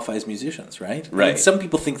they qualify as musicians, right? Right. I mean, some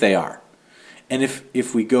people think they are. And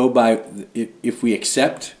if we go by, if we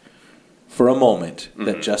accept for a moment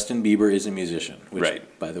that Justin Bieber is a musician, which,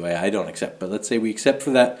 by the way, I don't accept, but let's say we accept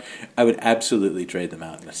for that, I would absolutely trade them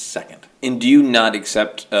out in a second. And do you not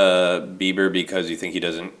accept Bieber because you think he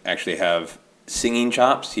doesn't actually have singing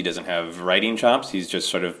chops? He doesn't have writing chops? He's just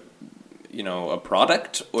sort of, you know, a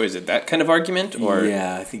product? Or is it that kind of argument? Or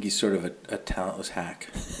yeah, I think he's sort of a talentless hack.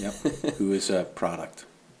 Yep, who is a product.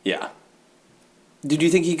 Yeah. Did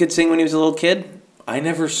you think he could sing when he was a little kid? I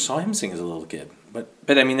never saw him sing as a little kid. But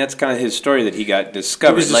I mean, that's kind of his story that he got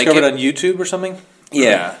discovered. He was discovered on YouTube or something?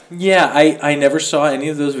 Yeah. Yeah, I never saw any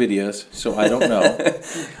of those videos, so I don't know.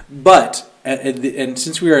 But, and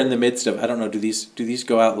since we are in the midst of, I don't know, do these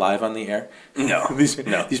go out live on the air? No. These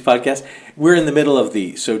podcasts? We're in the middle of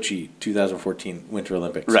the Sochi 2014 Winter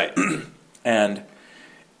Olympics. Right. And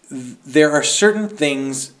there are certain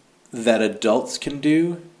things that adults can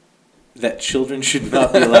do that children should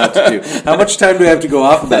not be allowed to do. How much time do we have to go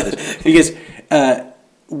off about this? Because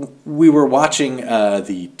we were watching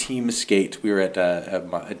the team skate. We were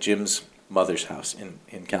at Jim's mother's house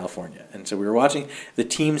in California. And so we were watching the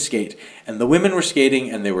team skate. And the women were skating,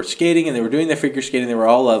 and they were doing their figure skating. They were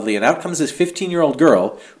all lovely. And out comes this 15-year-old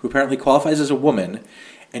girl who apparently qualifies as a woman.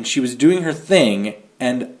 And she was doing her thing,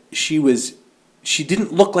 and she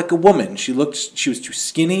didn't look like a woman. She was too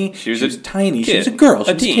skinny. She was tiny. Kid. She was a girl.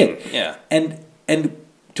 She was teen. a kid. Yeah. And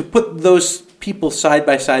to put those people side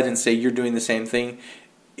by side and say you're doing the same thing,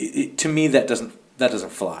 to me that doesn't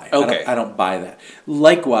fly. Okay. I don't buy that.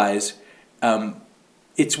 Likewise,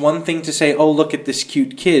 it's one thing to say, "Oh, look at this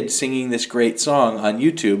cute kid singing this great song on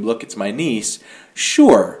YouTube. Look, it's my niece."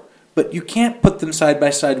 Sure, but you can't put them side by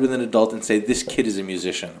side with an adult and say this kid is a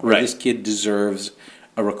musician or this kid deserves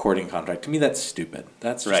a recording contract. To me, that's stupid.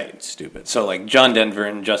 That's just stupid. So, like, John Denver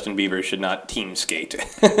and Justin Bieber should not team skate.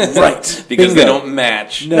 Right. Because they don't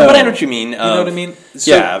match. No. But I know what you mean. You know what I mean?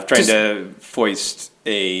 So of trying to foist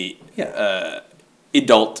a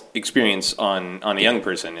adult experience on a young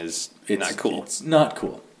person is not cool. It's not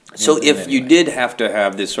cool. So if you did have to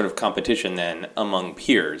have this sort of competition then among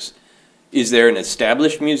peers, is there an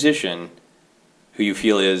established musician who you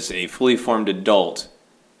feel is a fully formed adult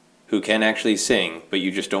who can actually sing, but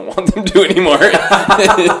you just don't want them to anymore,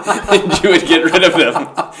 and you would get rid of them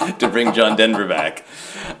to bring John Denver back?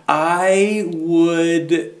 I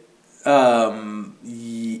would,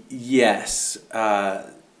 yes.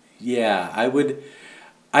 I would.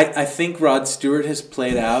 I think Rod Stewart has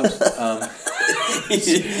played out.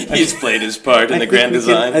 He's played his part in the grand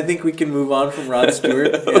design. I think we can move on from Rod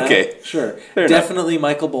Stewart. Yeah, okay, sure. Fair Definitely enough.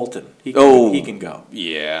 Michael Bolton. He can go.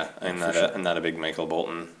 Yeah, I'm not a big Michael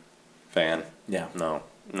Bolton fan. Yeah. No.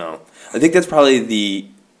 I think that's probably the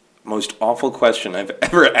most awful question I've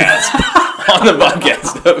ever asked on the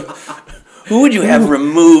podcast. Who would you have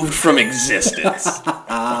removed from existence?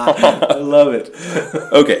 I love it.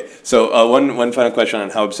 Okay, so one final question on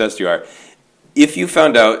how obsessed you are. If you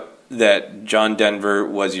found out that John Denver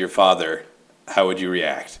was your father, how would you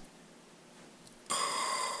react?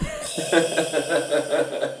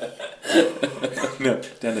 No,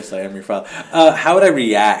 Dennis, I am your father. How would I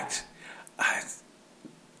react?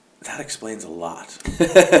 That explains a lot.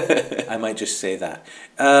 I might just say that.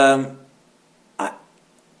 I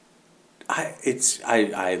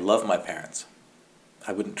love my parents.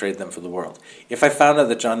 I wouldn't trade them for the world. If I found out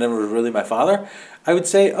that John Denver was really my father, I would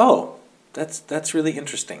say, oh, that's really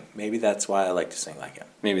interesting. Maybe that's why I like to sing like him.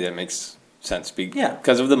 Maybe that makes sense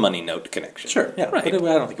because of the money note connection. Sure, yeah. Right. But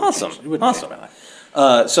I don't think it would change my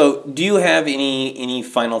life. So do you have any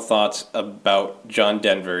final thoughts about John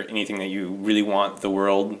Denver? Anything that you really want the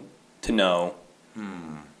world to know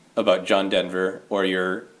about John Denver, or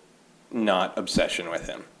your not obsession with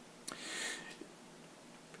him?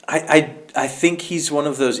 I think he's one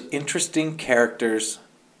of those interesting characters.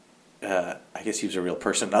 I guess he was a real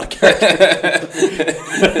person, not a character.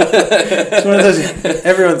 It's one of those.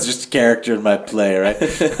 Everyone's just a character in my play, right?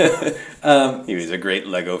 He was a great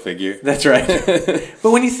Lego figure. That's right.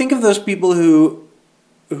 But when you think of those people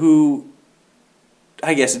who,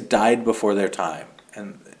 I guess, died before their time,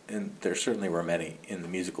 and there certainly were many in the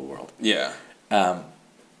musical world. Yeah.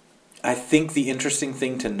 I think the interesting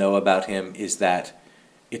thing to know about him is that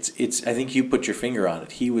it's. I think you put your finger on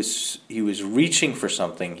it. He was reaching for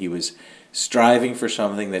something. He was striving for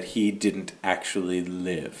something that he didn't actually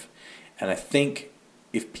live, and I think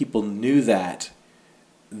if people knew that,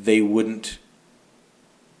 they wouldn't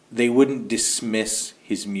dismiss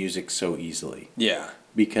his music so easily. Yeah.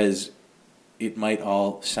 Because it might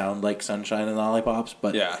all sound like sunshine and lollipops,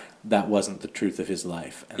 but that wasn't the truth of his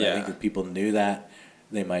life. And I think if people knew that,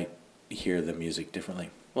 they might hear the music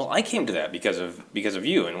differently. Well, I came to that because of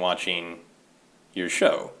you and watching your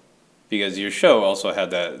show. Because your show also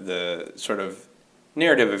had the sort of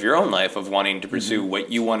narrative of your own life of wanting to pursue what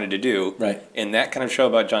you wanted to do. Right. And that kind of show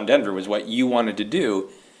about John Denver was what you wanted to do.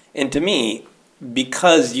 And to me,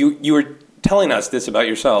 because you were telling us this about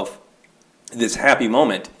yourself, this happy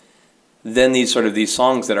moment, then these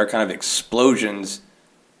songs that are kind of explosions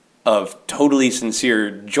of totally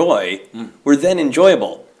sincere joy were then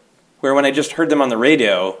enjoyable. Where when I just heard them on the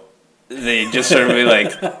radio, they just sort of be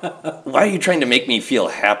like, why are you trying to make me feel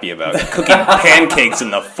happy about cooking pancakes in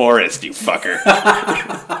the forest, you fucker?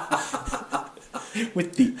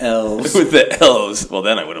 With the elves. With the elves. Well,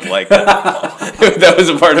 then I would have liked that. That was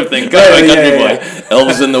a part of things. Country boy.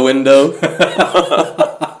 Elves in the window.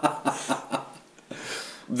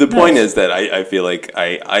 The point is that I feel like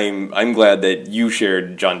I'm glad that you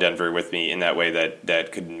shared John Denver with me in that way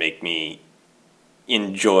that could make me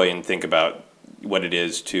enjoy and think about what it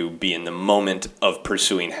is to be in the moment of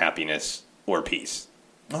pursuing happiness or peace.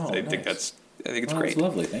 I think it's great. That's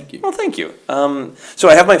lovely. Thank you. Well, thank you. So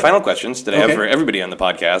I have my final questions that I have for everybody on the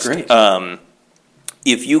podcast. Great.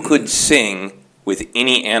 If you could sing with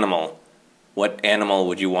any animal, what animal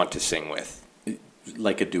would you want to sing with?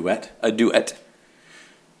 Like a duet? A duet.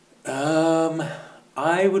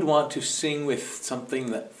 I would want to sing with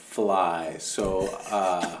something that flies. So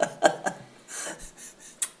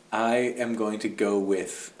I am going to go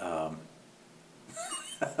with. I'm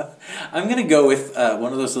going to go with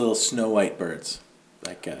one of those little Snow White birds.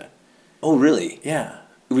 Oh, really? Yeah.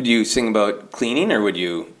 Would you sing about cleaning, or would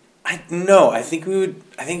you? No, I think we would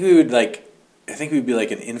be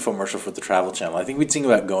like an infomercial for the Travel Channel. I think we'd sing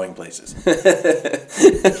about going places.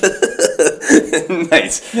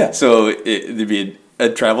 Nice. Yeah. So there'd be a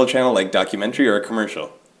Travel Channel like documentary or a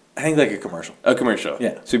commercial? I think like a commercial. A commercial.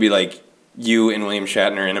 Yeah. So it'd be like you and William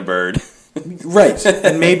Shatner in a bird. Right.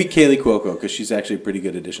 And maybe Kaylee Cuoco, because she's actually a pretty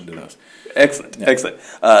good addition to those. Excellent. Yeah. Excellent.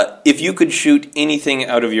 If you could shoot anything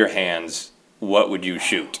out of your hands, what would you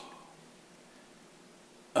shoot?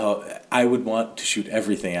 Oh, I would want to shoot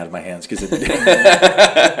everything out of my hands because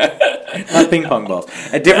not ping pong balls.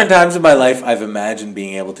 At different times in my life, I've imagined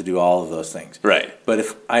being able to do all of those things. Right. But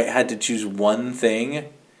if I had to choose one thing,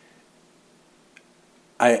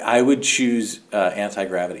 I would choose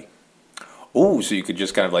anti-gravity. Oh, so you could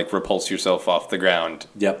just kind of like repulse yourself off the ground.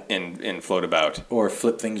 Yep. And float about. Or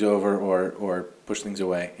flip things over or push things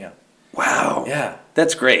away. Yeah. Wow. Yeah.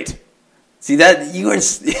 That's great. See, that you're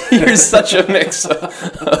such a mix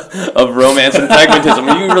of romance and pragmatism.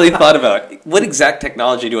 You really thought about what exact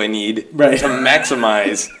technology do I need to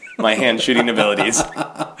maximize my hand shooting abilities.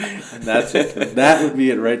 And that's it. That would be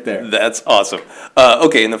it right there. That's awesome.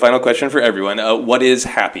 Okay, and the final question for everyone: what is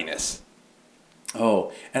happiness?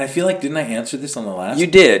 Oh, and I feel like didn't I answer this on the last? You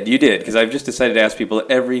did, because I've just decided to ask people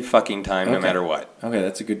every fucking time, no matter what. Okay,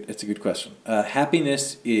 that's a good question.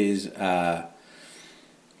 Happiness is.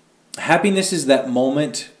 Happiness is that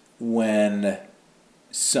moment when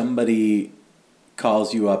somebody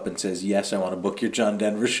calls you up and says, yes, I want to book your John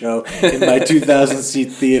Denver show in my 2,000-seat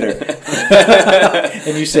theater.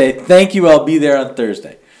 And you say, thank you, I'll be there on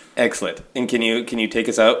Thursday. Excellent. And can you take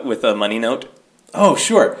us out with a money note? Oh,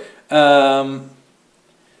 sure.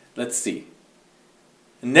 Let's see.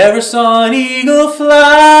 Never saw an eagle fly,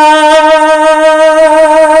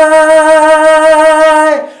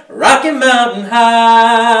 Rocky Mountain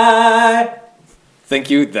High.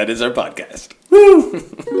 Thank you. That is our podcast.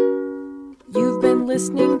 Woo! You've been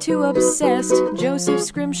listening to Obsessed. Joseph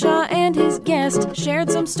Scrimshaw and his guest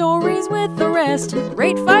shared some stories with the rest.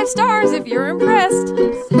 Rate 5 stars if you're impressed.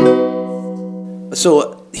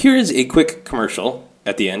 So here is a quick commercial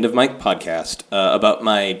at the end of my podcast about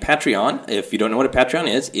my Patreon. If you don't know what a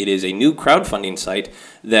Patreon is, it is a new crowdfunding site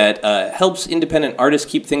that helps independent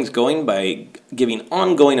artists keep things going by giving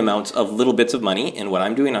ongoing amounts of little bits of money. And what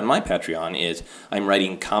I'm doing on my Patreon is I'm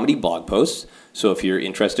writing comedy blog posts. So if you're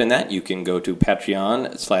interested in that, you can go to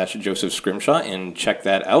Patreon/Joseph Scrimshaw and check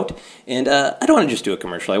that out. And I don't want to just do a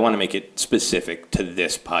commercial. I want to make it specific to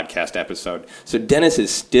this podcast episode. So Dennis is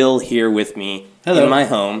still here with me in my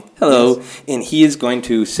home. Hello. Yes. And he is going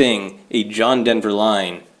to sing a John Denver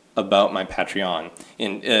line about my Patreon.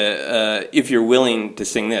 And if you're willing to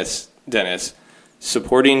sing this, Dennis,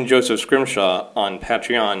 supporting Joseph Scrimshaw on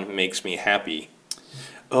Patreon makes me happy.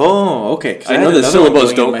 Oh, okay. I know the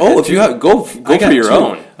syllables don't. Oh, if you have, go for your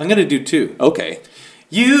own. I'm going to do 2. Okay.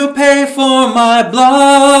 You pay for my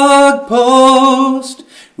blog post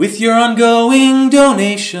with your ongoing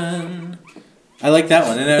donation. I like that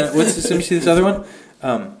one. And what's this? Let me see this other one.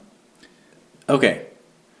 Okay.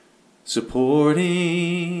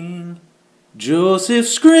 Supporting Joseph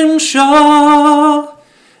Scrimshaw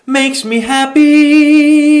makes me happy.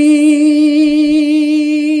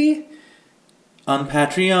 On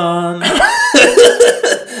Patreon.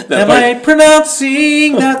 Am I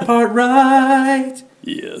pronouncing that part right?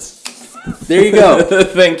 Yes. There you go.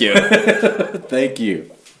 Thank you. Thank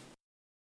you.